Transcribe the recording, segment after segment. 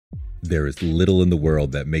There is little in the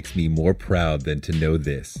world that makes me more proud than to know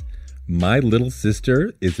this. My little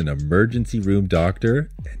sister is an emergency room doctor,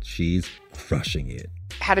 and she's crushing it.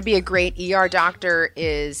 How to be a great ER doctor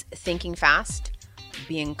is thinking fast,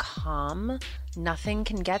 being calm. Nothing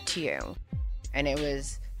can get to you. And it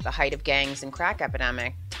was the height of gangs and crack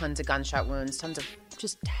epidemic, tons of gunshot wounds, tons of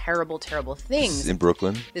just terrible, terrible things. This is in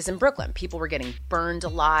Brooklyn? This is in Brooklyn. People were getting burned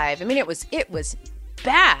alive. I mean, it was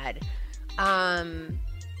bad.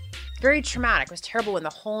 Very traumatic. It was terrible when the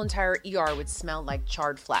whole entire ER would smell like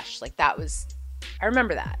charred flesh. Like that was, I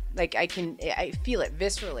remember that. Like I feel it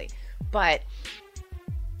viscerally, but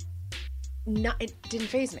it didn't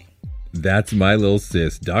faze me. That's my little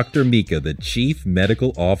sis, Dr. Meika, the Chief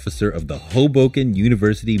Medical Officer of the Hoboken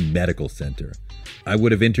University Medical Center. I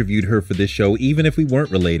would have interviewed her for this show even if we weren't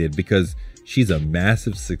related because she's a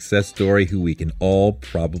massive success story who we can all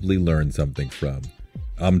probably learn something from.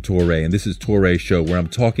 I'm Torre, and this is Torre's show where I'm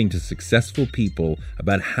talking to successful people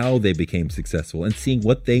about how they became successful and seeing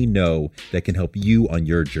what they know that can help you on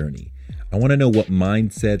your journey. I want to know what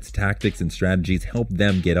mindsets, tactics, and strategies help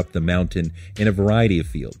them get up the mountain in a variety of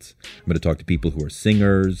fields. I'm going to talk to people who are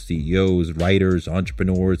singers, CEOs, writers,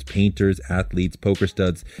 entrepreneurs, painters, athletes, poker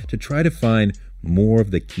studs to try to find more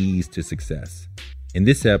of the keys to success. In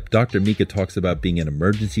this ep, Dr. Meika talks about being an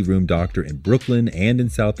emergency room doctor in Brooklyn and in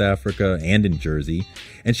South Africa and in Jersey.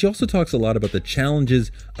 And she also talks a lot about the challenges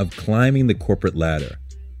of climbing the corporate ladder.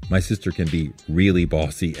 My sister can be really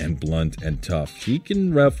bossy and blunt and tough. She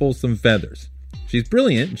can ruffle some feathers. She's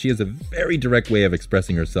brilliant and she has a very direct way of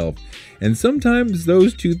expressing herself. And sometimes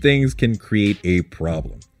those two things can create a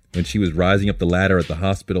problem. When she was rising up the ladder at the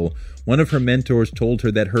hospital, one of her mentors told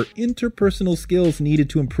her that her interpersonal skills needed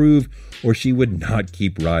to improve or she would not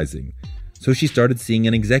keep rising. So she started seeing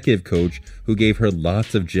an executive coach who gave her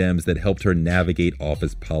lots of gems that helped her navigate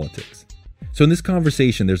office politics. So in this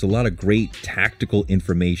conversation, there's a lot of great tactical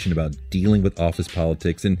information about dealing with office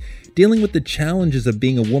politics and dealing with the challenges of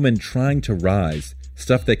being a woman trying to rise,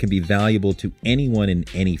 stuff that can be valuable to anyone in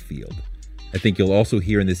any field. I think you'll also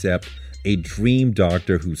hear in this ep a dream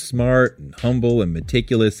doctor who's smart and humble and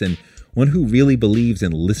meticulous and one who really believes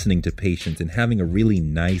in listening to patients and having a really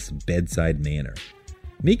nice bedside manner.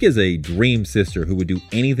 Meika is a dream sister who would do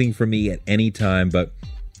anything for me at any time, but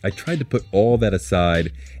I tried to put all that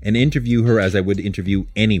aside and interview her as I would interview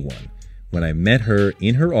anyone when I met her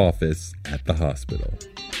in her office at the hospital.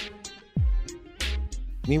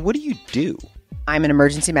 I mean, what do you do? I'm an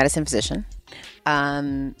emergency medicine physician,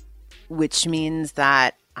 which means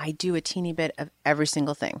that I do a teeny bit of every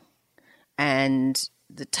single thing. And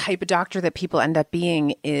the type of doctor that people end up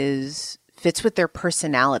being fits with their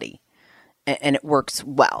personality and it works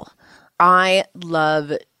well. I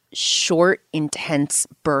love short, intense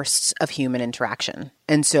bursts of human interaction.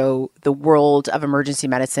 And so the world of emergency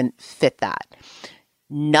medicine fit that.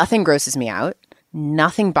 Nothing grosses me out.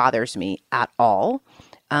 Nothing bothers me at all.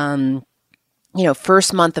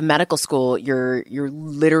 First month of medical school, you're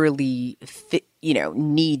literally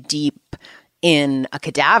knee deep in a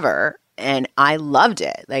cadaver, and I loved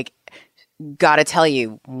it. Like, gotta tell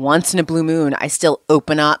you, once in a blue moon, I still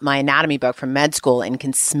open up my anatomy book from med school and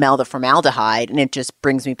can smell the formaldehyde, and it just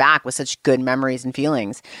brings me back with such good memories and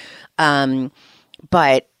feelings.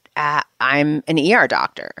 But I'm an ER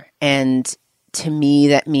doctor, and to me,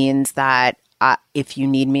 that means that if you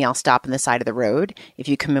need me, I'll stop on the side of the road. If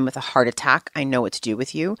you come in with a heart attack, I know what to do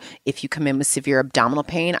with you. If you come in with severe abdominal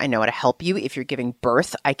pain, I know how to help you. If you're giving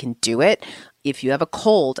birth, I can do it. If you have a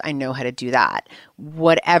cold, I know how to do that.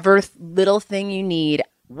 Whatever little thing you need.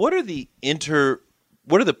 What are the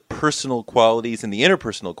personal qualities and the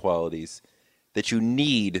interpersonal qualities that you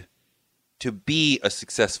need to be a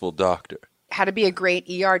successful doctor? How to be a great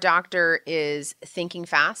ER doctor is thinking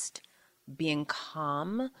fast, being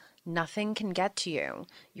calm. Nothing can get to you.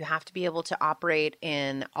 You have to be able to operate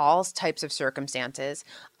in all types of circumstances.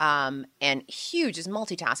 And huge is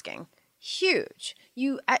multitasking. Huge.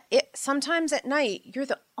 Sometimes at night, you're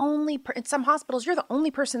the only in some hospitals, you're the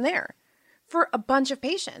only person there for a bunch of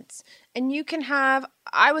patients. And you can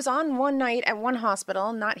I was on one night at one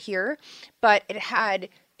hospital, not here, but it had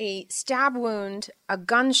a stab wound, a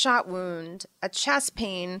gunshot wound, a chest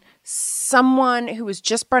pain, someone who was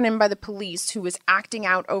just brought in by the police who was acting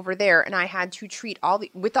out over there, and I had to treat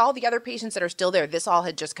with all the other patients that are still there. This all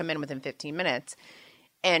had just come in within 15 minutes.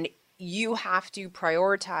 And you have to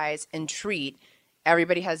prioritize and treat.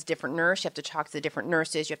 Everybody has a different nurse. You have to talk to the different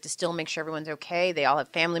nurses. You have to still make sure everyone's okay. They all have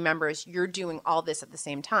family members. You're doing all this at the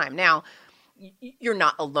same time. Now, you're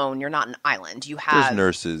not alone. You're not an island. There's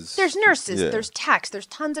nurses. Yeah. There's techs. There's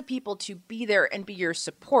tons of people to be there and be your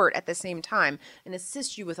support at the same time and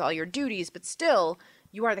assist you with all your duties. But still,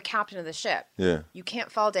 you are the captain of the ship. Yeah. You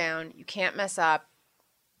can't fall down. You can't mess up.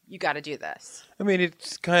 You got to do this. I mean,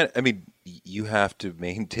 it's kind of, I mean, you have to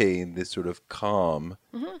maintain this sort of calm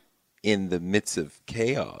in the midst of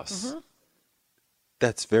chaos.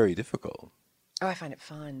 That's very difficult. Oh, I find it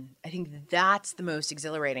fun. I think that's the most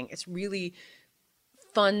exhilarating. It's really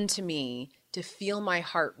fun to me to feel my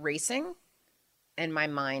heart racing and my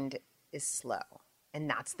mind is slow. And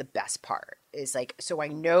that's the best part, is like, so I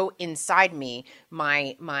know inside me,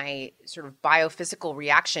 my sort of biophysical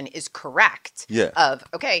reaction is correct. Yeah. Of,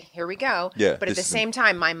 okay, here we go. Yeah, But at the same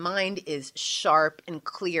time, my mind is sharp and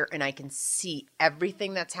clear, and I can see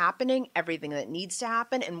everything that's happening, everything that needs to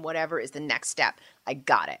happen, and whatever is the next step. I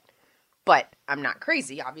got it. But I'm not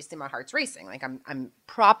crazy. Obviously, my heart's racing. Like I'm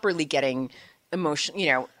properly getting emotion,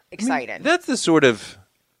 excited. I mean, that's the sort of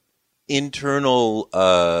internal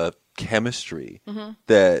chemistry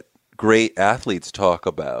that great athletes talk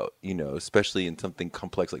about, especially in something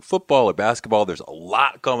complex like football or basketball. There's a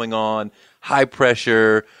lot going on, high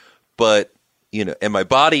pressure, but, and my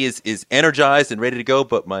body is energized and ready to go,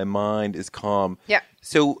 but my mind is calm. Yeah.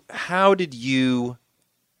 So how did you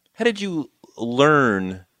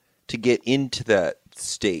learn to get into that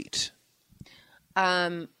state?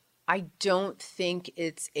 I don't think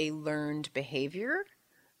it's a learned behavior,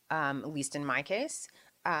 at least in my case.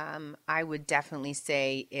 I would definitely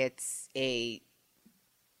say it's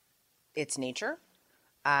nature.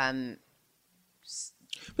 But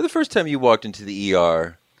the first time you walked into the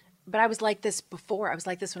ER, But I was like this before. I was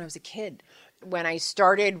like this when I was a kid. When I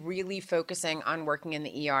started really focusing on working in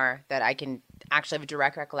the ER, that I can actually have a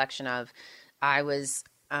direct recollection of, I was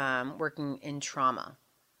working in trauma.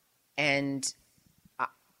 And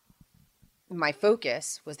my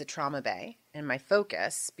focus was the trauma bay. And my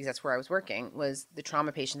focus, because that's where I was working, was the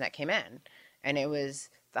trauma patient that came in. And it was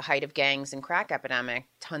the height of gangs and crack epidemic,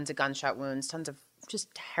 tons of gunshot wounds, tons of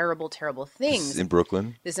just terrible, terrible things. this is in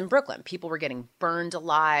Brooklyn. This in Brooklyn. People were getting burned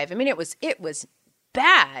alive. I mean, it was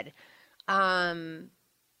bad.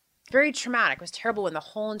 Very traumatic. It was terrible when the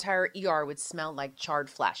whole entire ER would smell like charred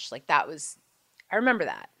flesh. Like that was, I remember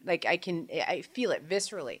that. Like I feel it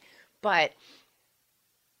viscerally, but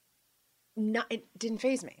it didn't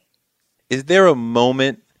faze me. Is there a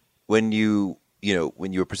moment when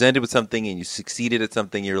when you were presented with something and you succeeded at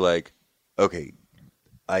something, you're like, okay,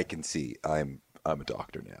 I can see I'm a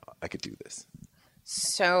doctor now. I could do this.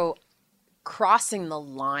 So crossing the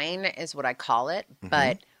line is what I call it.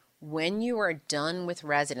 But when you are done with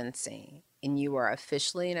residency and you are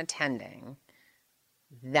officially an attending,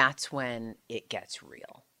 that's when it gets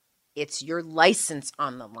real. It's your license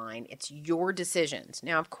on the line. It's your decisions.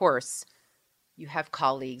 Now, of course, you have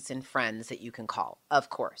colleagues and friends that you can call, of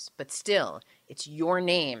course. But still, it's your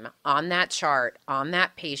name on that chart, on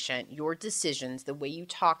that patient, your decisions, the way you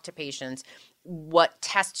talk to patients, what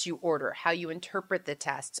tests you order, how you interpret the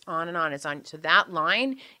tests, on and on. It's on. So that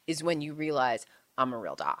line is when you realize I'm a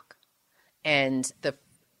real doc. And the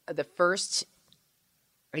first,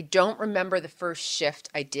 I don't remember the first shift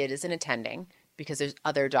I did as an attending because there's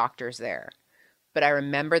other doctors there. But I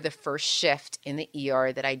remember the first shift in the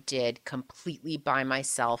ER that I did completely by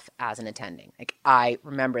myself as an attending. Like, I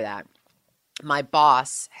remember that. My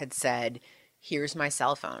boss had said, here's my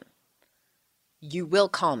cell phone. You will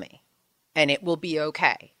call me, and it will be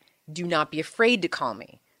okay. Do not be afraid to call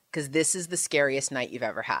me, because this is the scariest night you've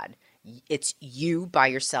ever had. It's you by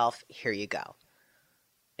yourself. Here you go.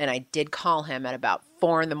 And I did call him at about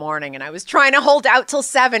 4 a.m, and I was trying to hold out till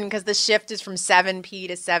 7 because the shift is from 7 p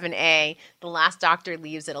to 7 a. The last doctor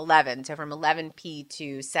leaves at 11. So from 11 p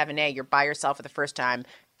to 7 a, you're by yourself for the first time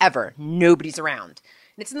ever. Nobody's around.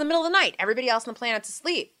 And it's in the middle of the night. Everybody else on the planet's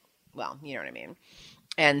asleep. Well, you know what I mean.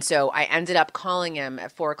 And so I ended up calling him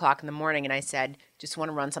at 4 o'clock in the morning, and I said, just want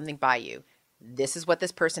to run something by you. This is what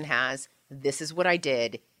this person has. This is what I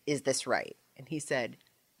did. Is this right? And he said,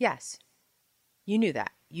 yes. You knew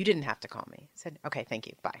that. You didn't have to call me. I said, okay, thank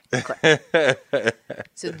you. Bye.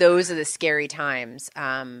 So those are the scary times.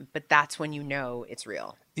 But that's when you know it's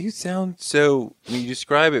real. You sound so, you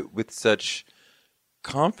describe it with such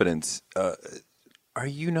confidence. Are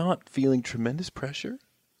you not feeling tremendous pressure?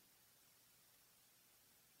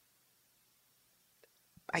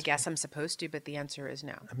 I guess I'm supposed to, but the answer is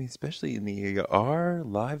no. I mean, especially in the ER,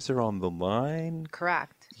 lives are on the line.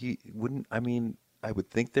 Correct. I would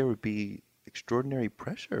think there would be extraordinary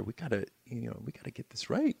pressure. We gotta get this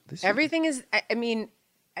right. Everything is.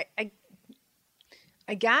 I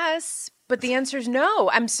guess, but the answer is no.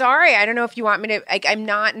 I'm sorry. I don't know if you want me to. I'm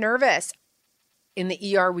not nervous. In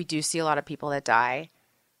the ER, we do see a lot of people that die.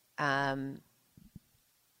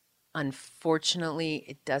 Unfortunately,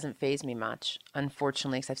 it doesn't faze me much.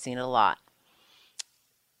 Unfortunately, because I've seen it a lot.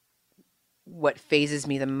 what phases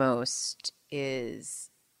me the most is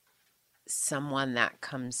someone that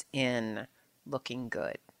comes in looking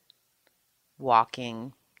good,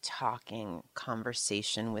 walking, talking,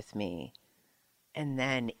 conversation with me, and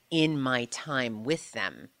then in my time with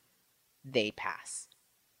them, they pass.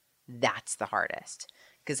 That's the hardest,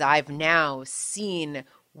 because I've now seen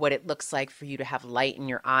what it looks like for you to have light in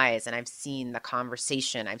your eyes, and I've seen the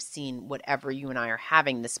conversation, I've seen whatever you and I are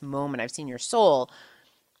having this moment, I've seen your soul,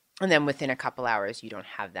 and then within a couple hours you don't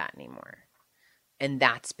have that anymore. And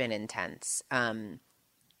that's been intense.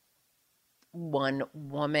 One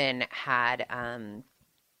woman had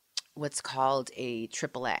what's called a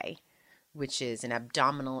AAA, which is an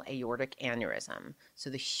abdominal aortic aneurysm.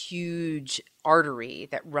 So the huge artery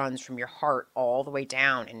that runs from your heart all the way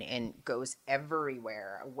down and goes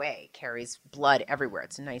everywhere away, carries blood everywhere.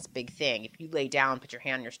 It's a nice big thing. If you lay down, put your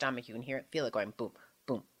hand on your stomach, you can feel it going boom,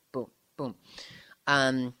 boom, boom, boom.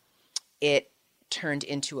 It turned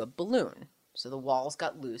into a balloon. So the walls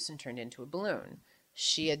got loose and turned into a balloon.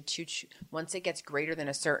 She had once it gets greater than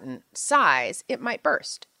a certain size, it might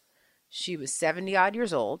burst. She was 70 odd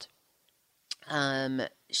years old.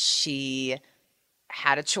 She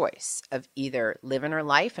had a choice of either living her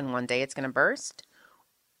life and one day it's going to burst,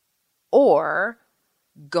 or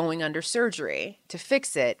going under surgery to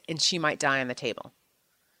fix it and she might die on the table.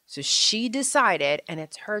 So she decided, and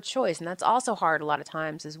it's her choice, and that's also hard a lot of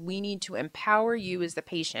times, is we need to empower you as the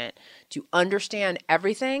patient to understand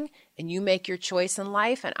everything, and you make your choice in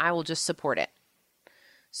life, and I will just support it.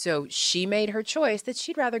 So she made her choice that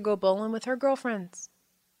she'd rather go bowling with her girlfriends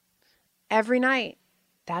every night.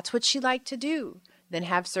 That's what she liked to do than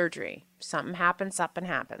have surgery. Something happens, something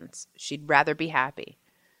happens. She'd rather be happy.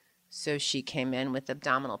 So she came in with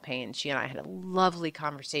abdominal pain. She and I had a lovely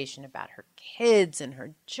conversation about her kids and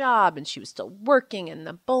her job, and she was still working and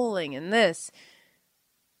the bowling and this.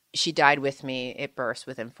 She died with me. It burst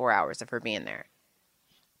within 4 hours of her being there.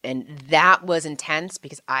 And that was intense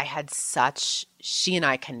because she and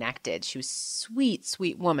I connected. She was a sweet,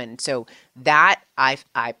 sweet woman. So that I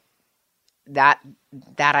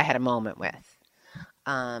had a moment with,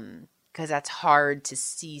 because that's hard to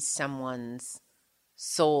see someone's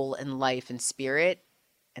soul and life and spirit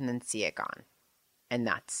and then see it gone. And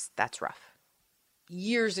that's rough.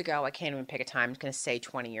 Years ago, I can't even pick a time, I'm going to say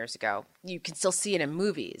 20 years ago, you can still see it in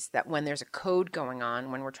movies that when there's a code going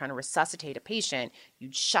on, when we're trying to resuscitate a patient,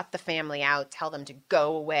 you'd shut the family out, tell them to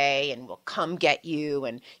go away and we'll come get you.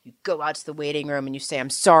 And you go out to the waiting room and you say, I'm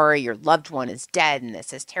sorry, your loved one is dead and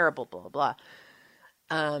this is terrible, blah, blah,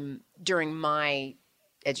 blah. During my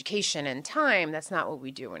education and time, that's not what we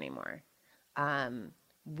do anymore.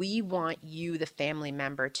 We want you, the family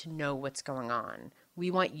member, to know what's going on.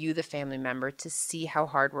 We want you, the family member, to see how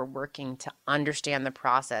hard we're working to understand the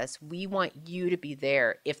process. We want you to be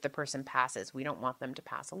there if the person passes. We don't want them to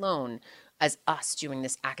pass alone, as us doing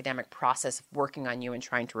this academic process of working on you and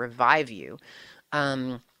trying to revive you.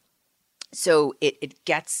 So it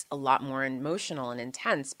gets a lot more emotional and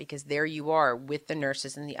intense because there you are with the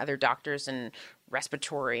nurses and the other doctors and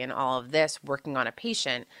respiratory and all of this working on a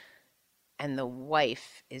patient, and the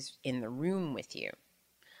wife is in the room with you.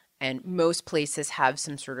 And most places have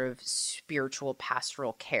some sort of spiritual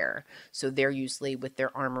pastoral care. So they're usually with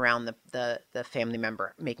their arm around the family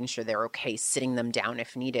member, making sure they're okay, sitting them down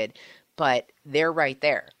if needed. But they're right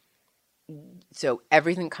there. So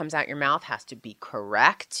everything comes out your mouth has to be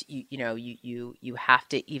correct. You have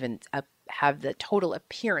to even have the total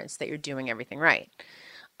appearance that you're doing everything right.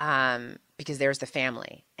 Because there's the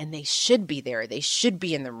family. And they should be there. They should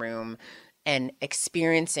be in the room and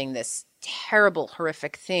experiencing this terrible,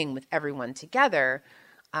 horrific thing with everyone together.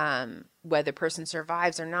 Whether the person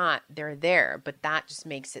survives or not, they're there. But that just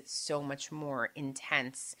makes it so much more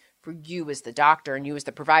intense for you as the doctor and you as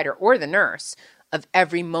the provider or the nurse of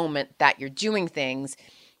every moment that you're doing things.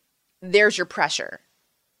 There's your pressure.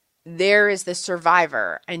 There is the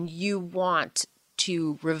survivor, and you want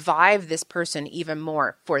to revive this person even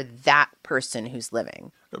more for that person who's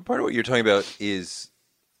living. Part of what you're talking about is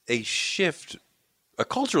a shift, a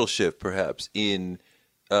cultural shift perhaps, in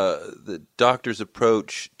the doctor's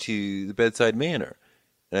approach to the bedside manner.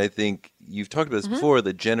 And I think you've talked about this before.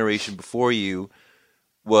 The generation before you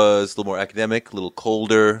was a little more academic, a little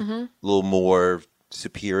colder, a little more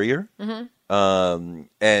superior.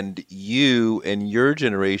 And you and your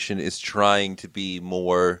generation is trying to be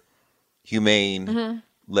more humane,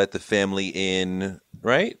 let the family in,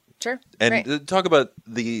 right? Sure. And talk about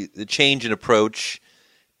the change in approach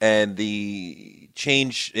and the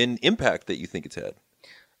change in impact that you think it's had.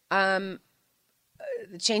 The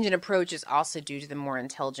change in approach is also due to the more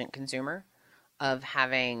intelligent consumer of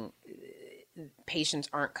having patients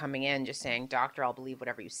aren't coming in just saying, doctor, I'll believe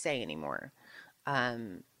whatever you say anymore.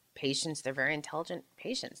 Patients, they're very intelligent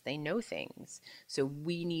patients. They know things. So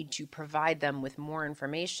we need to provide them with more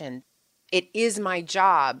information. It is my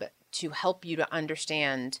job to help you to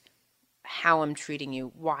understand how I'm treating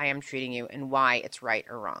you, why I'm treating you, and why it's right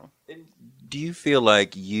or wrong. Do you feel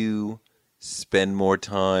like you spend more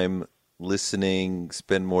time listening,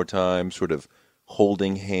 spend more time sort of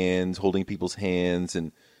holding people's hands,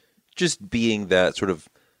 and just being that sort of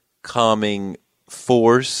calming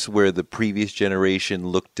force where the previous generation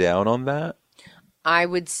looked down on that? I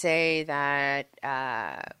would say that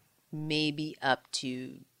maybe up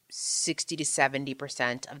to 60 to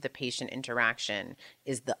 70% of the patient interaction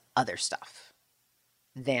is the other stuff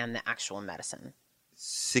than the actual medicine.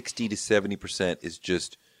 60 to 70% is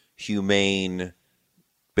just humane,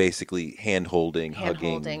 basically hand-holding,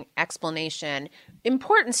 hugging. Explanation,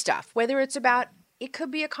 important stuff, whether it's about, it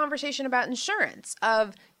could be a conversation about insurance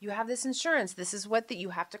of, you have this insurance, this is what you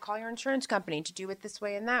have to call your insurance company to do it this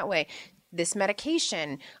way and that way. This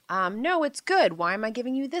medication, no, it's good. Why am I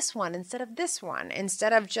giving you this one instead of this one?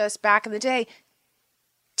 Instead of just back in the day,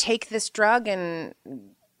 take this drug and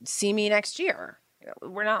see me next year.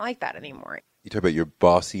 We're not like that anymore. You talk about your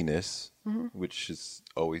bossiness, which has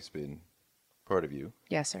always been part of you.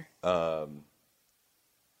 Yes, sir.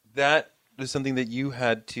 That was something that you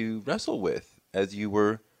had to wrestle with as you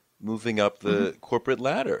were moving up the corporate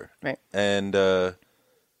ladder. Right. And,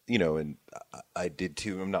 and I did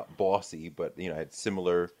too. I'm not bossy, but, I had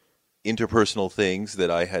similar interpersonal things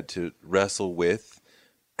that I had to wrestle with.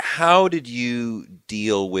 How did you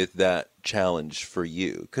deal with that challenge for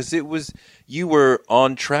you? Because you were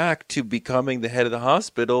on track to becoming the head of the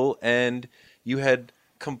hospital, and you had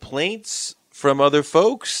complaints from other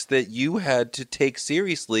folks that you had to take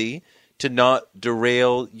seriously to not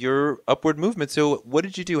derail your upward movement. So what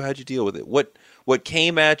did you do? How'd you deal with it? What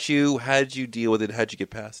came at you? How did you deal with it? How'd you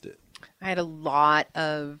get past it? I had a lot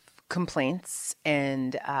of complaints,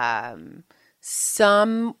 and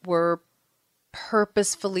some were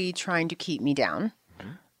purposefully trying to keep me down.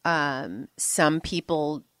 Some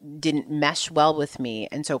people didn't mesh well with me,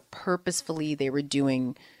 and so purposefully they were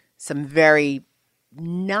doing some very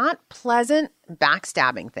not pleasant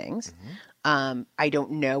backstabbing things. I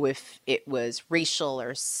don't know if it was racial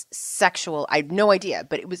or sexual. I have no idea,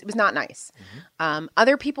 but it was not nice.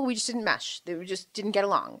 Other people, we just didn't mesh. They just didn't get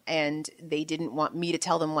along, and they didn't want me to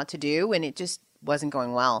tell them what to do, and it just wasn't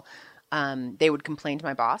going well. They would complain to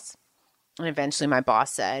my boss, and eventually my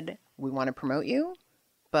boss said, "We want to promote you,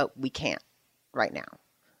 but we can't right now.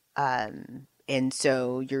 And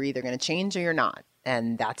so you're either going to change or you're not,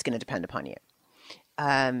 and that's going to depend upon you."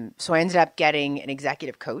 So I ended up getting an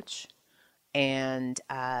executive coach, and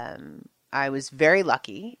I was very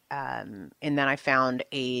lucky in that I found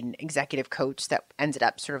an executive coach that ended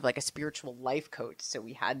up sort of like a spiritual life coach. So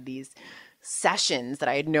we had these sessions that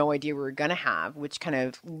I had no idea we were going to have, which kind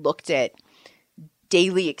of looked at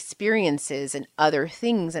daily experiences and other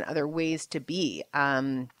things and other ways to be.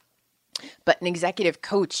 But an executive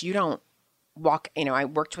coach, you don't I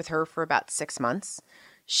worked with her for about 6 months.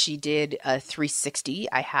 She did a 360.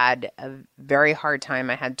 I had a very hard time.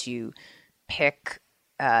 I had to pick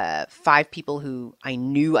 5 people who I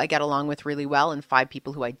knew I got along with really well and 5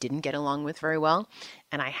 people who I didn't get along with very well.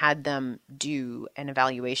 And I had them do an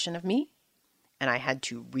evaluation of me, and I had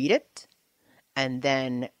to read it. And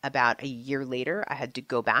then about a year later, I had to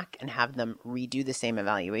go back and have them redo the same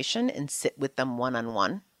evaluation and sit with them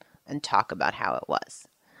one-on-one and talk about how it was.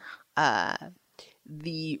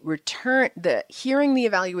 Hearing the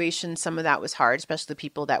evaluation, some of that was hard, especially the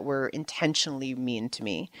people that were intentionally mean to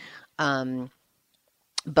me.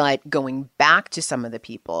 But going back to some of the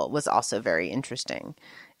people was also very interesting.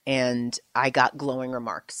 And I got glowing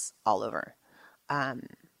remarks all over.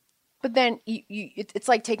 But then it's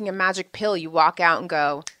like taking a magic pill. You walk out and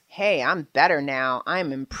go, "Hey, I'm better now.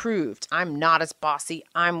 I'm improved. I'm not as bossy.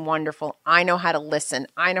 I'm wonderful. I know how to listen.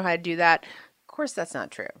 I know how to do that." Of course, that's not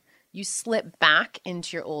true. You slip back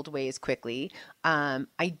into your old ways quickly.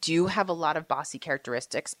 I do have a lot of bossy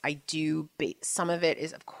characteristics. Some of it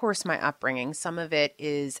is, of course, my upbringing. Some of it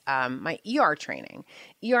is my ER training.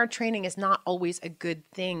 ER training is not always a good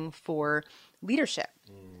thing for leadership.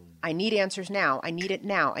 I need answers now. I need it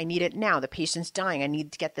now. I need it now. The patient's dying. I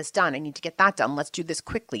need to get this done. I need to get that done. Let's do this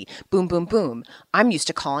quickly. Boom, boom, boom. I'm used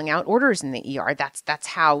to calling out orders in the ER. That's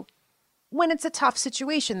how, when it's a tough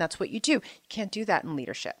situation, that's what you do. You can't do that in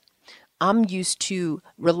leadership. I'm used to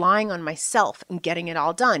relying on myself and getting it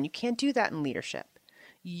all done. You can't do that in leadership.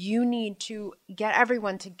 You need to get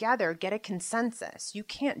everyone together, get a consensus. You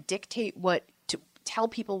can't dictate what to tell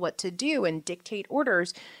people what to do and dictate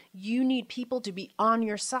orders. You need people to be on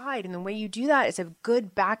your side. And the way you do that is a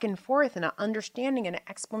good back and forth and an understanding and an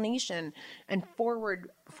explanation and forward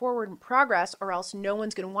progress, or else no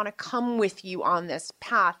one's going to want to come with you on this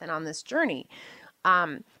path and on this journey.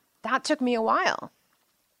 That took me a while.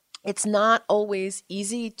 It's not always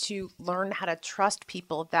easy to learn how to trust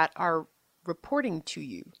people that are reporting to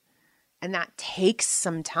you. And that takes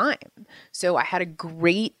some time. So I had a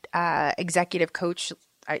great executive coach.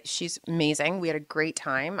 She's amazing. We had a great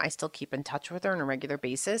time. I still keep in touch with her on a regular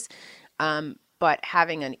basis. But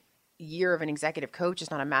having a year of an executive coach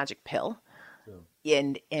is not a magic pill.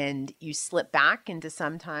 Yeah. And you slip back into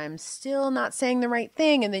sometimes still not saying the right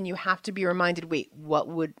thing. And then you have to be reminded, wait,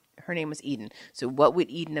 her name was Eden. So what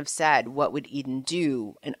would Eden have said? What would Eden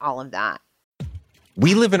do? And all of that.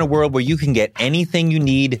 We live in a world where you can get anything you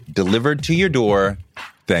need delivered to your door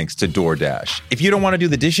thanks to DoorDash. If you don't want to do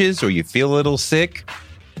the dishes or you feel a little sick,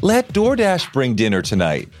 let DoorDash bring dinner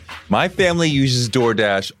tonight. My family uses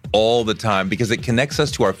DoorDash all the time because it connects us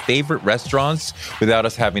to our favorite restaurants without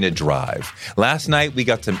us having to drive. Last night, we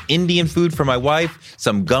got some Indian food for my wife,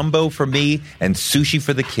 some gumbo for me, and sushi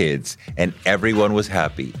for the kids. And everyone was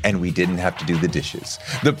happy, and we didn't have to do the dishes.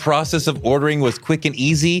 The process of ordering was quick and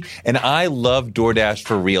easy, and I love DoorDash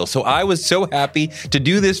for real. So I was so happy to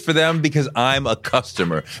do this for them because I'm a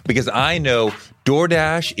customer, because I know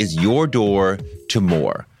DoorDash is your door to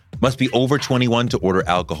more. Must be over 21 to order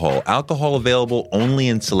alcohol. Alcohol available only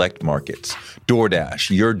in select markets.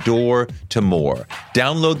 DoorDash, your door to more.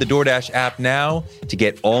 Download the DoorDash app now to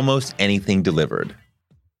get almost anything delivered.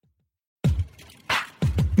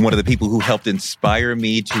 One of the people who helped inspire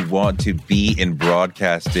me to want to be in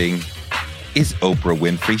broadcasting is Oprah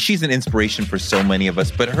Winfrey. She's an inspiration for so many of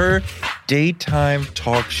us, but her daytime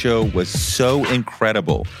talk show was so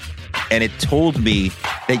incredible. And it told me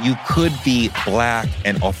that you could be Black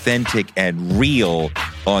and authentic and real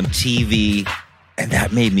on TV. And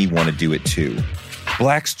that made me want to do it too.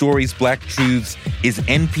 Black Stories, Black Truths is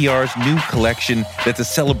NPR's new collection that's a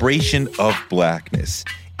celebration of Blackness.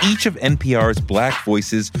 Each of NPR's Black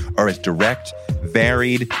voices are as direct,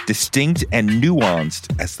 varied, distinct, and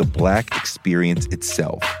nuanced as the Black experience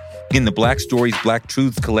itself. In the Black Stories, Black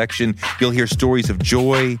Truths collection, you'll hear stories of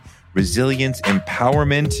joy, resilience,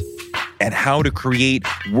 empowerment, and how to create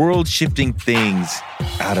world-shifting things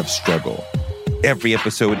out of struggle. Every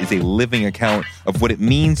episode is a living account of what it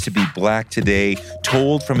means to be Black today,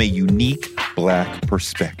 told from a unique Black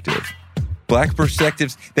perspective. Black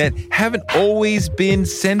perspectives that haven't always been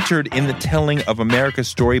centered in the telling of America's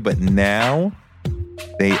story, but now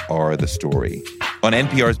they are the story. On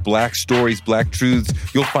NPR's Black Stories, Black Truths,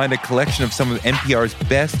 you'll find a collection of some of NPR's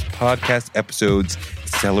best podcast episodes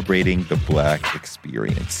celebrating the Black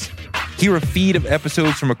experience. Hear a feed of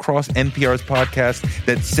episodes from across NPR's podcasts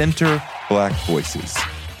that center Black voices.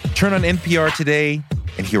 Turn on NPR today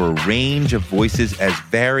and hear a range of voices as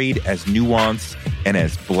varied, as nuanced, and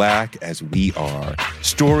as Black as we are.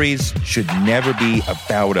 Stories should never be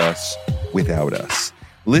about us without us.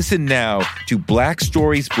 Listen now to Black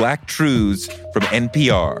Stories, Black Truths from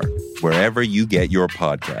NPR, wherever you get your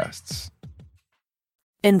podcasts.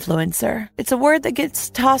 Influencer. It's a word that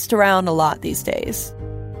gets tossed around a lot these days.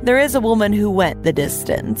 There is a woman who went the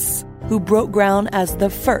distance, who broke ground as the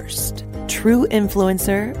first true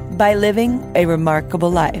influencer by living a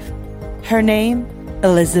remarkable life. Her name,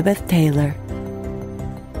 Elizabeth Taylor.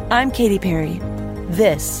 I'm Katy Perry.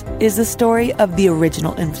 This is the story of the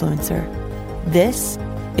original influencer. This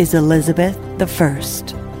is Elizabeth the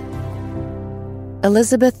First.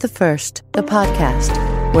 Elizabeth the First, the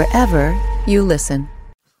podcast, wherever you listen.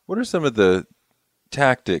 What are some of the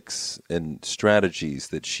tactics and strategies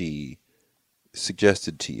that she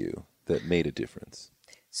suggested to you that made a difference?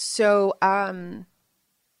 So I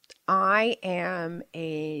am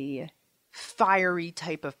a fiery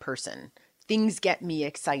type of person. Things get me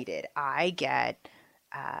excited. I get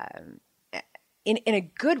in a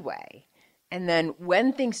good way. And then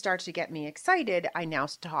when things start to get me excited, I now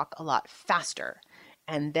talk a lot faster.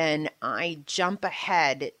 And then I jump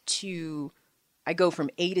ahead I go from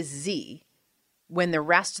A to Z when the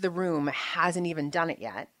rest of the room hasn't even done it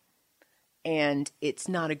yet. And it's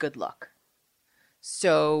not a good look.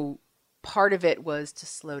 So part of it was to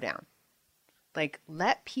slow down. Like,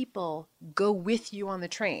 let people go with you on the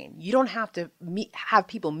train. You don't have to have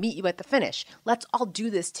people meet you at the finish. Let's all do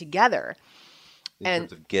this together. In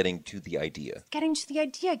terms of getting to the idea. Getting to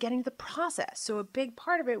the process. So a big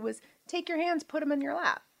part of it was take your hands, put them in your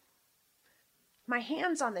lap. My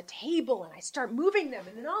hands on the table and I start moving them.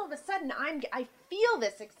 And then all of a sudden I feel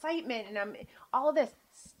this excitement and all of this.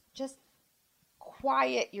 Just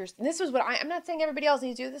quiet your, and this was what I'm not saying everybody else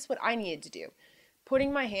needs to do. This is what I needed to do.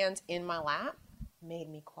 Putting my hands in my lap made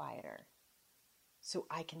me quieter so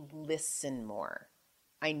I can listen more.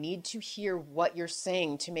 I need to hear what you're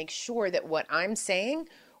saying to make sure that what I'm saying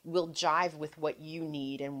will jive with what you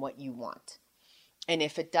need and what you want. And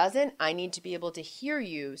if it doesn't, I need to be able to hear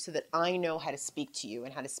you so that I know how to speak to you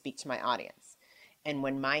and how to speak to my audience. And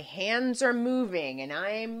when my hands are moving and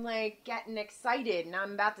I'm like getting excited and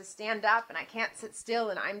I'm about to stand up and I can't sit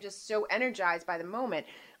still and I'm just so energized by the moment,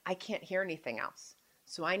 I can't hear anything else.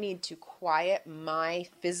 So I need to quiet my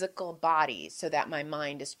physical body so that my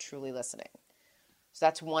mind is truly listening. So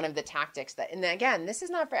that's one of the tactics that, and again, this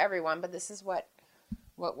is not for everyone, but this is what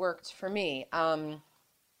worked for me.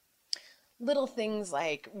 Little things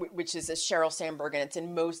like, which is a Sheryl Sandberg, and it's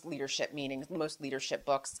in most leadership meetings, most leadership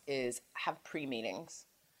books, is have pre-meetings.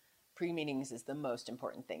 Pre-meetings is the most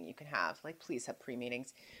important thing you can have. Like, please have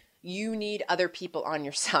pre-meetings. You need other people on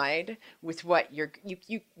your side with what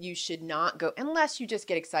you should not go, unless you just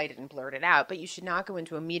get excited and blurt it out, but you should not go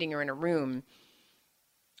into a meeting or in a room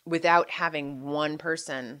without having one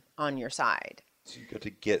person on your side. So you got to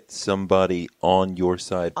get somebody on your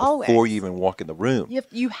side before Always. you even walk in the room.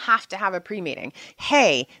 You have to have a pre-meeting.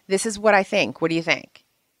 Hey, this is what I think. What do you think?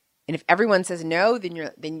 And if everyone says no, then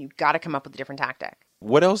you got to come up with a different tactic.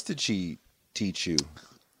 What else did she teach you?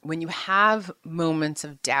 When you have moments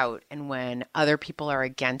of doubt and when other people are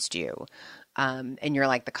against you, and you're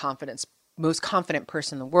like the most confident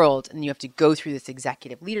person in the world, and you have to go through this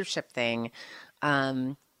executive leadership thing,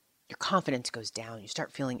 your confidence goes down. You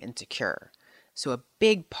start feeling insecure. So a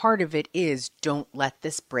big part of it is don't let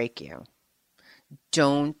this break you.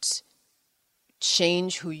 Don't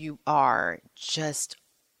change who you are. Just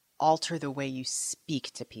alter the way you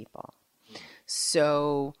speak to people.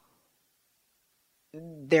 So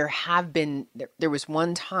there was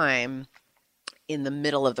one time in the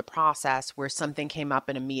middle of the process where something came up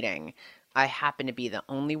in a meeting. I happened to be the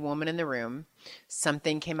only woman in the room.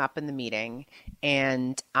 Something came up in the meeting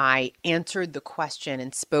and I answered the question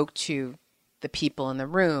and spoke to the people in the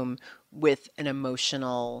room with an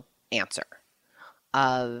emotional answer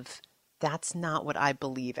of, that's not what I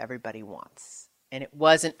believe everybody wants. And it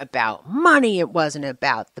wasn't about money. It wasn't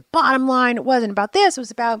about the bottom line. It wasn't about this. It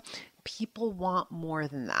was about people want more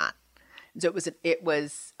than that. So it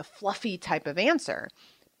was a fluffy type of answer,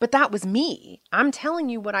 but that was me. I'm telling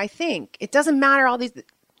you what I think. It doesn't matter all these.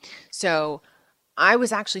 So I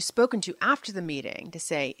was actually spoken to after the meeting to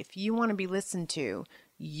say, if you want to be listened to,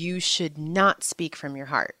 you should not speak from your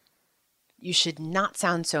heart. You should not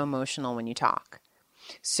sound so emotional when you talk.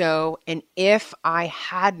 So, and if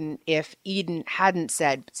Eden hadn't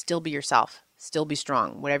said, still be yourself, still be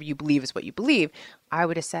strong, whatever you believe is what you believe, I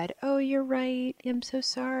would have said, oh, you're right. I'm so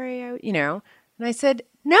sorry. And I said,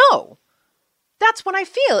 no, that's what I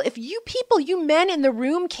feel. If you men in the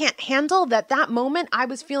room can't handle that moment I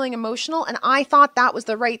was feeling emotional and I thought that was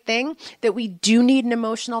the right thing, that we do need an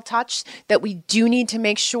emotional touch, that we do need to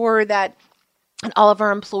make sure that all of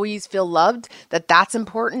our employees feel loved, that's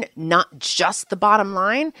important, not just the bottom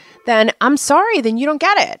line, then I'm sorry, then you don't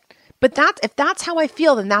get it. But if that's how I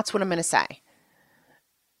feel, then that's what I'm going to say.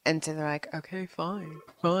 And so they're like, okay, fine.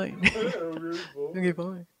 Okay,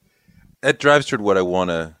 fine. That drives toward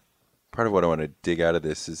part of what I want to dig out of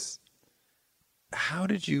this is, how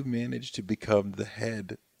did you manage to become the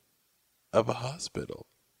head of a hospital?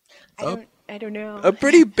 I don't know. A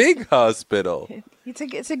pretty big hospital. It's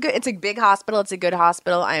a big hospital. It's a good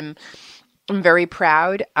hospital. I'm very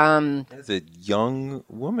proud. As a young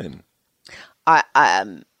woman.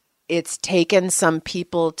 It's taken some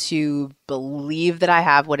people to believe that I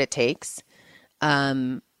have what it takes.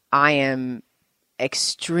 I am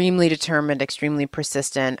extremely determined, extremely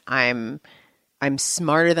persistent. I'm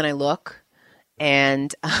smarter than I look,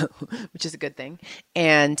 and which is a good thing.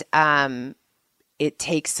 And it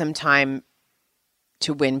takes some time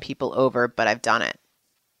to win people over, but I've done it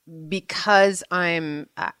because I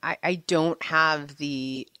don't have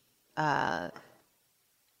the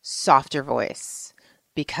softer voice,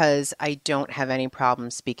 because I don't have any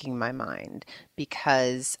problem speaking my mind,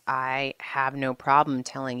 because I have no problem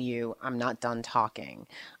telling you I'm not done talking.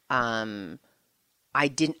 I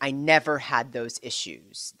never had those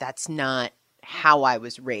issues. That's not how I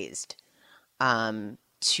was raised,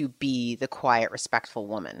 to be the quiet, respectful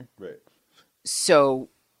woman. Right. So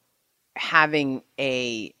having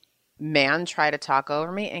a man try to talk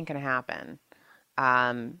over me ain't going to happen.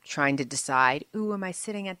 Trying to decide, am I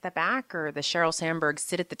sitting at the back or the Sheryl Sandberg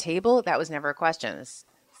sit at the table? That was never a question.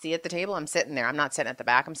 See at the table? I'm sitting there. I'm not sitting at the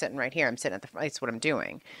back. I'm sitting right here. I'm sitting at the front. That's what I'm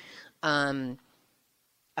doing.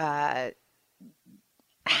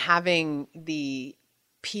 having the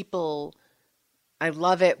people, I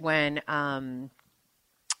love it when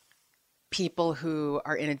people who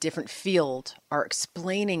are in a different field are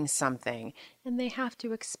explaining something and they have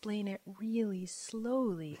to explain it really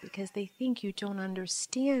slowly because they think you don't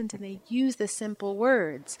understand and they use the simple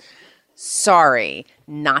words. Sorry,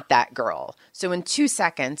 not that girl. So in 2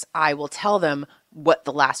 seconds, I will tell them what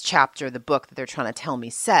the last chapter of the book that they're trying to tell me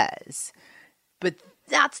says. But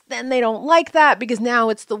then they don't like that because now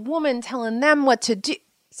it's the woman telling them what to do.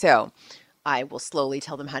 So I will slowly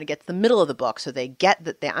tell them how to get to the middle of the book so they get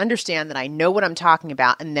that, they understand that I know what I'm talking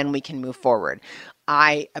about, and then we can move forward.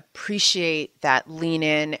 I appreciate that lean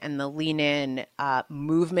in, and the lean in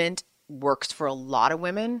movement works for a lot of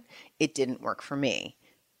women. It didn't work for me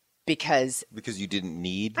because you didn't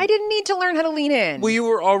need? I didn't need to learn how to lean in. Well, you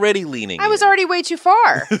were already leaning I was already way too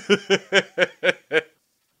far.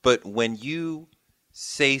 But when you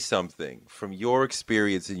say something from your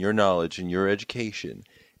experience and your knowledge and your education,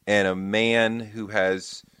 and a man who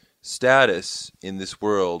has status in this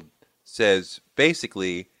world says,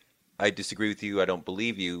 basically, I disagree with you, I don't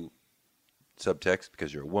believe you, subtext,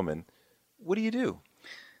 because you're a woman, what do you do?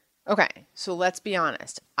 Okay, so let's be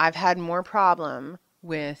honest. I've had more problem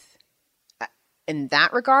with, in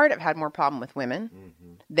that regard, I've had more problem with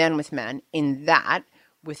women than with men. In that,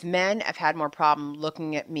 with men, I've had more problem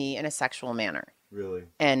looking at me in a sexual manner. Really?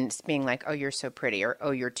 And being like, oh, you're so pretty, or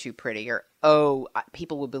oh, you're too pretty, or oh,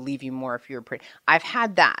 people will believe you more if you're pretty. I've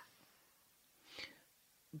had that.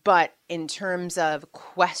 But in terms of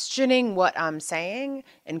questioning what I'm saying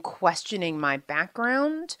and questioning my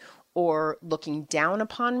background or looking down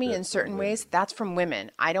upon me in certain ways, that's from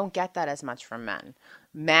women. I don't get that as much from men.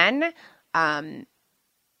 Men, I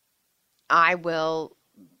will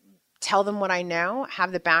tell them what I know,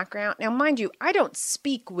 have the background. Now, mind you, I don't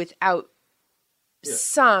speak without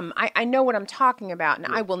I know what I'm talking about, and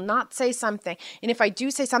I will not say something. And if I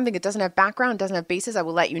do say something that doesn't have background, doesn't have basis, I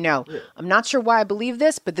will let you know. Yeah. I'm not sure why I believe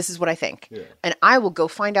this, but this is what I think. Yeah. And I will go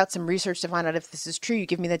find out some research to find out if this is true. You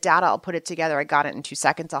give me the data, I'll put it together. I got it in 2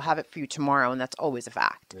 seconds. I'll have it for you tomorrow, and that's always a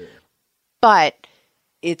fact. Yeah. But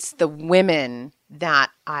it's the women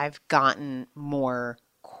that I've gotten more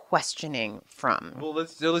questioning from. Well,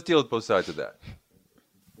 let's deal with both sides of that.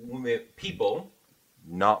 People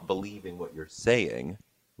not believing what you're saying,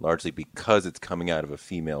 largely because it's coming out of a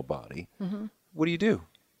female body. Mm-hmm. What do you do?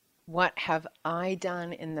 What have I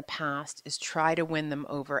done in the past is try to win them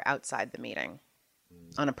over outside the meeting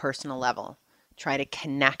on a personal level. Try to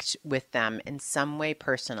connect with them in some way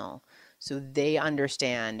personal so they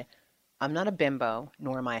understand I'm not a bimbo,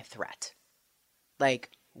 nor am I a threat. Like,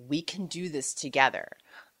 we can do this together.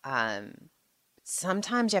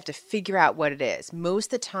 Sometimes you have to figure out what it is. Most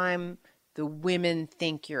of the time, the women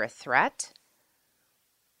think you're a threat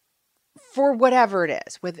for whatever it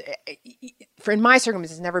is. For in my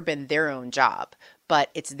circumstances, it's never been their own job, but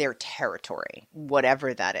it's their territory,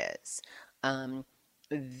 whatever that is.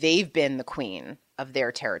 They've been the queen of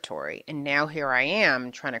their territory, and now here I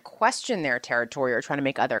am trying to question their territory or trying to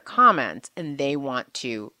make other comments, and they want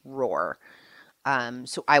to roar.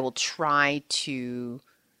 So I will try to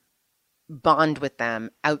bond with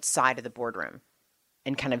them outside of the boardroom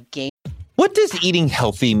and kind of gain. What does eating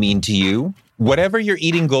healthy mean to you? Whatever your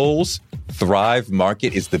eating goals, Thrive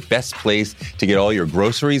Market is the best place to get all your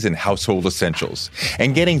groceries and household essentials.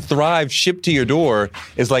 And getting Thrive shipped to your door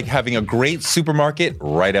is like having a great supermarket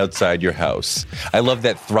right outside your house. I love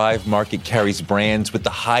that Thrive Market carries brands with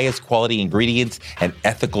the highest quality ingredients and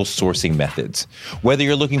ethical sourcing methods. Whether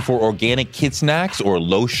you're looking for organic kid snacks or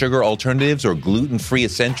low-sugar alternatives or gluten-free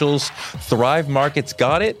essentials, Thrive Market's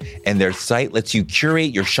got it, and their site lets you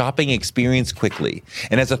curate your shopping experience quickly.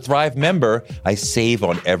 And as a Thrive member, I save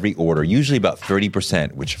on every order, usually about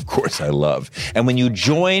 30%, which of course I love. And when you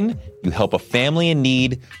join, you help a family in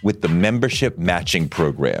need with the membership matching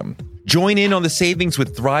program. Join in on the savings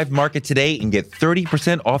with Thrive Market today and get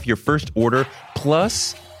 30% off your first order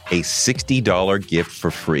plus a $60 gift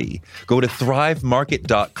for free. Go to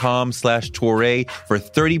thrivemarket.com/Touré for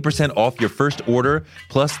 30% off your first order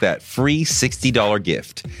plus that free $60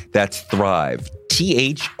 gift. That's Thrive,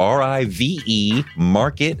 THRIVE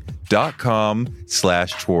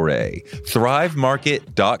market.com/Touré.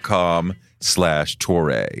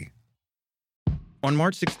 thrivemarket.com/Touré. On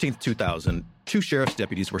March 16, 2000, 2 sheriff's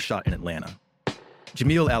deputies were shot in Atlanta.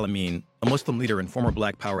 Jamil Al-Amin, a Muslim leader and former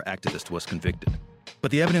Black Power activist, was convicted.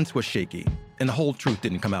 But the evidence was shaky, and the whole truth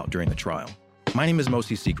didn't come out during the trial. My name is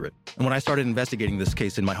Mosi Secret, and when I started investigating this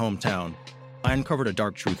case in my hometown, I uncovered a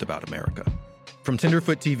dark truth about America. From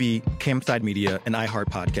Tenderfoot TV, Campside Media, and iHeart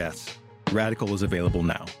Podcasts, Radical is available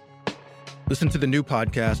now. Listen to the new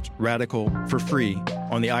podcast, Radical, for free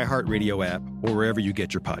on the iHeartRadio app, or wherever you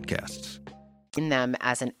get your podcasts. In them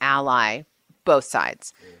as an ally, both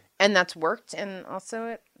sides. And that's worked. And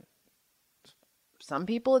also some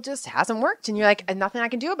people it just hasn't worked. And you're like, nothing I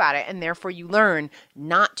can do about it. And therefore you learn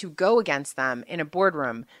not to go against them in a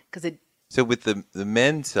boardroom. So with the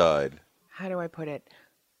men's side. How do I put it?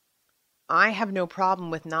 I have no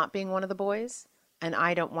problem with not being one of the boys. And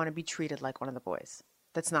I don't want to be treated like one of the boys.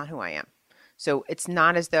 That's not who I am. So it's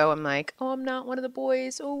not as though I'm like, oh, I'm not one of the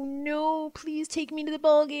boys. Oh, no, please take me to the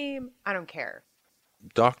ball game. I don't care.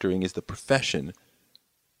 Doctoring is the profession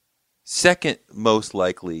second most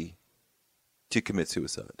likely to commit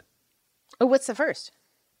suicide. Oh, what's the first?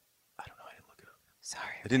 I don't know. I didn't look it up.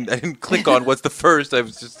 Sorry. I didn't click on what's the first. I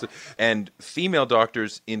was just, and female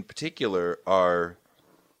doctors in particular are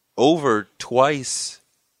over twice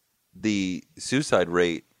the suicide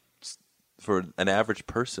rate for an average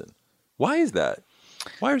person. Why is that?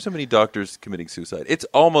 Why are so many doctors committing suicide? It's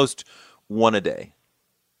almost one a day.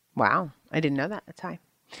 Wow. I didn't know that. That's high.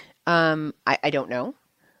 I don't know.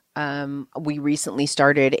 We recently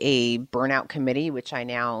started a burnout committee, which I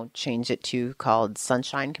now changed it to called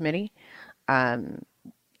Sunshine Committee.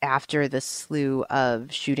 After the slew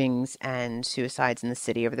of shootings and suicides in the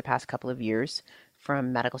city over the past couple of years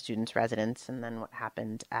from medical students, residents, and then what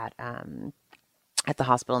happened at the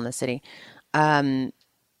hospital in the city,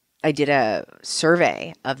 I did a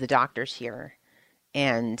survey of the doctors here,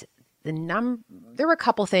 and there were a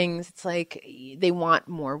couple things. It's like they want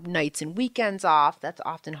more nights and weekends off. That's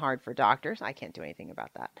often hard for doctors. I can't do anything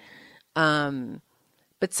about that.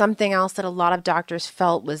 But something else that a lot of doctors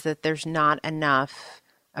felt was that there's not enough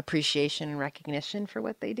appreciation and recognition for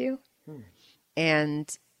what they do.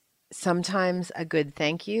 And sometimes a good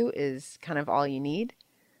thank you is kind of all you need.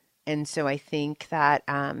 And so I think that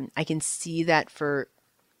I can see that for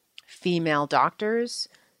female doctors,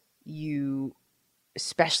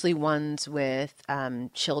 especially ones with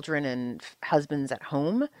children and husbands at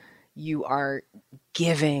home, you are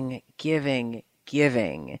giving,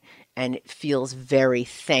 and it feels very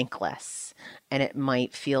thankless, and it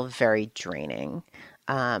might feel very draining,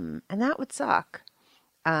 and that would suck.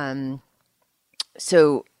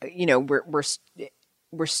 So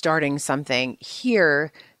we're starting something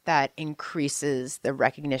here that increases the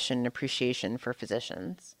recognition and appreciation for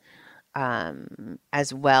physicians.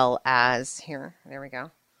 As well as there we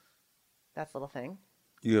go. That's a little thing.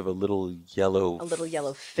 You have a little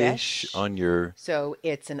yellow fish on your. So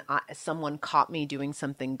it's someone caught me doing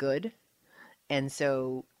something good, and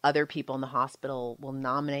so other people in the hospital will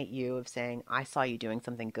nominate you of saying, "I saw you doing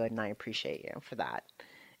something good, and I appreciate you for that."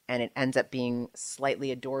 And it ends up being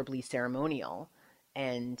slightly adorably ceremonial,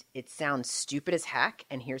 and it sounds stupid as heck.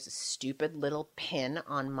 And here's a stupid little pin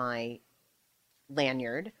on my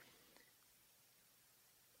lanyard.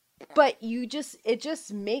 But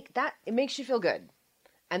it makes you feel good.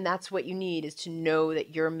 And that's what you need, is to know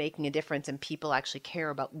that you're making a difference and people actually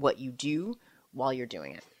care about what you do while you're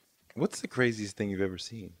doing it. What's the craziest thing you've ever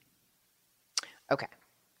seen? Okay.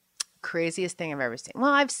 Craziest thing I've ever seen.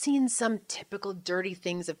 Well, I've seen some typical dirty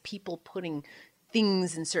things of people putting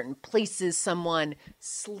things in certain places. Someone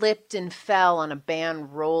slipped and fell on a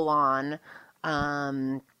band roll-on.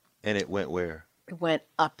 And it went where? It went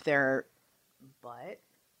up their butt.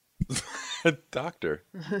 Doctor.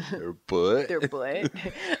 Their butt. Their butt.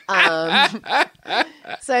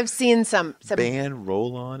 So I've seen some band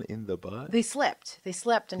roll on in the butt. They slipped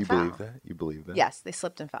and fell. You believe that? Yes, they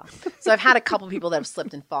slipped and fell. So I've had a couple people that have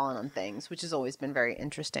slipped and fallen on things, which has always been very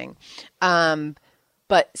interesting.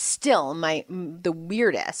 But still, the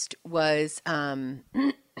weirdest was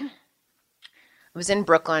I was in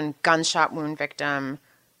Brooklyn, gunshot wound victim,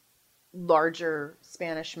 larger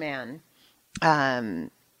Spanish man.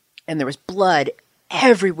 And there was blood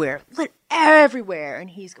everywhere, and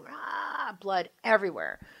he's going, blood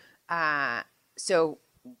everywhere. So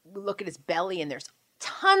we look at his belly, and there's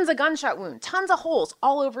tons of gunshot wounds, tons of holes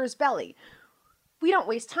all over his belly. We don't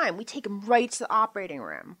waste time. We take him right to the operating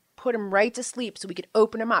room, put him right to sleep so we could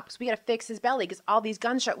open him up, because we got to fix his belly, because all these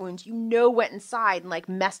gunshot wounds, went inside and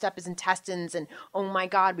messed up his intestines, and oh my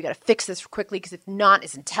God, we got to fix this quickly, because if not,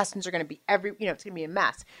 his intestines are going to be it's going to be a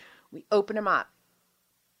mess. We open him up.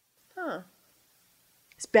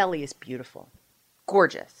 His belly is beautiful.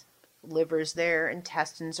 Gorgeous. Liver's there,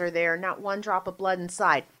 intestines are there, not one drop of blood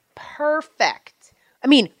inside. Perfect. I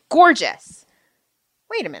mean, gorgeous.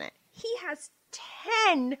 Wait a minute. He has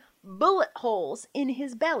 10 bullet holes in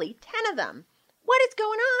his belly, 10 of them. What is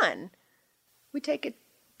going on? We take a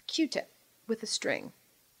Q-tip with a string.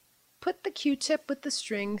 Put the Q-tip with the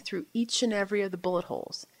string through each and every of the bullet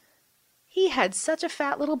holes. He had such a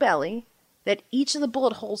fat little belly that each of the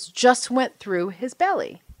bullet holes just went through his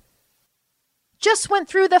belly. Just went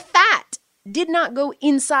through the fat. Did not go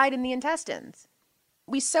inside in the intestines.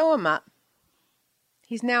 We sew him up.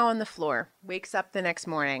 He's now on the floor. Wakes up the next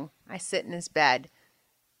morning. I sit in his bed.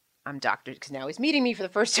 I'm Dr. Because now he's meeting me for the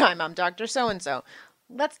first time. I'm Dr. So-and-so.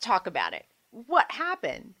 Let's talk about it. What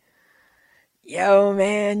happened? Yo,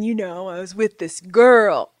 man, I was with this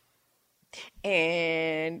girl.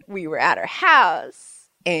 And we were at her house.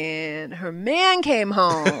 And her man came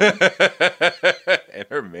home.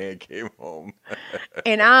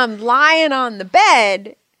 And I'm lying on the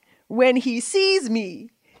bed when he sees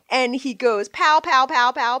me. And he goes, pow, pow,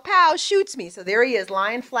 pow, pow, pow, shoots me. So there he is,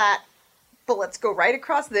 lying flat. Bullets go right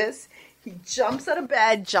across this. He jumps out of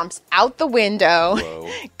bed, jumps out the window.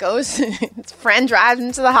 Whoa. Goes, his friend drives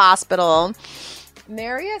him to the hospital. And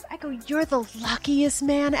there he is. I go, you're the luckiest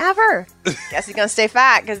man ever. Guess he's going to stay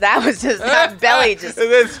fat because that was just, that belly just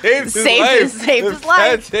and then saved his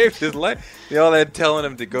life. Saved his life. They all had telling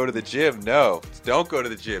him to go to the gym. No, don't go to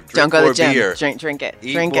the gym. Drink Don't go to the gym. Beer. Drink it.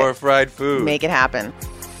 Eat Drink more it. fried food. Make it happen.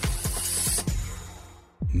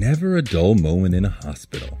 Never a dull moment in a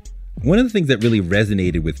hospital. One of the things that really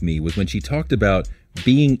resonated with me was when she talked about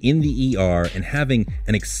being in the ER and having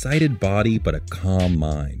an excited body but a calm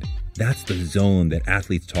mind. That's the zone that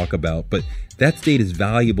athletes talk about, but that state is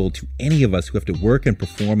valuable to any of us who have to work and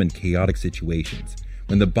perform in chaotic situations.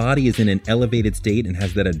 When the body is in an elevated state and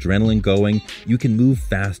has that adrenaline going, you can move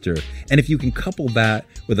faster. And if you can couple that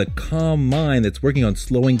with a calm mind that's working on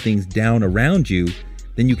slowing things down around you,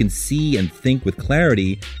 then you can see and think with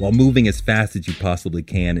clarity while moving as fast as you possibly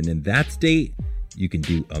can. And in that state, you can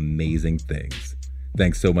do amazing things.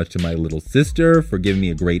 Thanks so much to my little sister for giving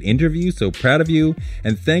me a great interview. So proud of you.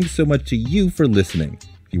 And thanks so much to you for listening.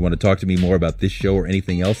 If you want to talk to me more about this show or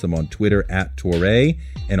anything else, I'm on Twitter @Torre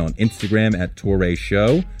and on Instagram @Torre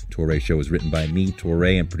Show. Torre Show is written by me,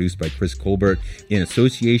 Torre, and produced by Chris Colbert in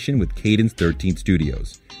association with Cadence 13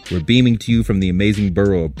 Studios. We're beaming to you from the amazing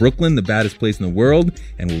borough of Brooklyn, the baddest place in the world,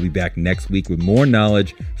 and we'll be back next week with more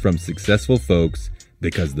knowledge from successful folks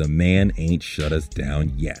because the man ain't shut us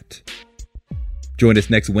down yet. Join us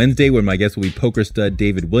next Wednesday when my guest will be poker stud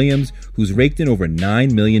David Williams, who's raked in over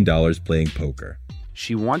 $9 million playing poker.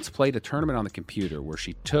 She once played a tournament on the computer where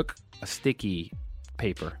she took a sticky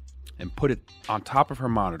paper and put it on top of her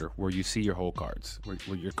monitor where you see your whole cards,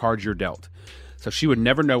 where your cards you're dealt. So she would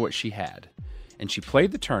never know what she had. And she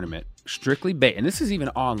played the tournament strictly based, and this is even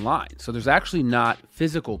online, so there's actually not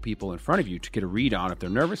physical people in front of you to get a read on if they're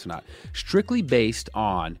nervous or not. Strictly based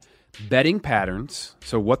on betting patterns,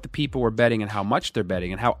 so what the people were betting and how much they're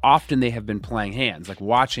betting and how often they have been playing hands, like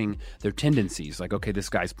watching their tendencies, like, okay, this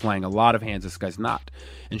guy's playing a lot of hands, this guy's not.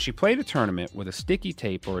 And she played a tournament with a sticky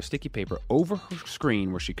tape or a sticky paper over her screen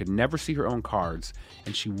where she could never see her own cards,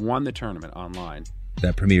 and she won the tournament online.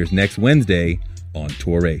 That premieres next Wednesday on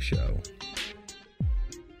Torre Show.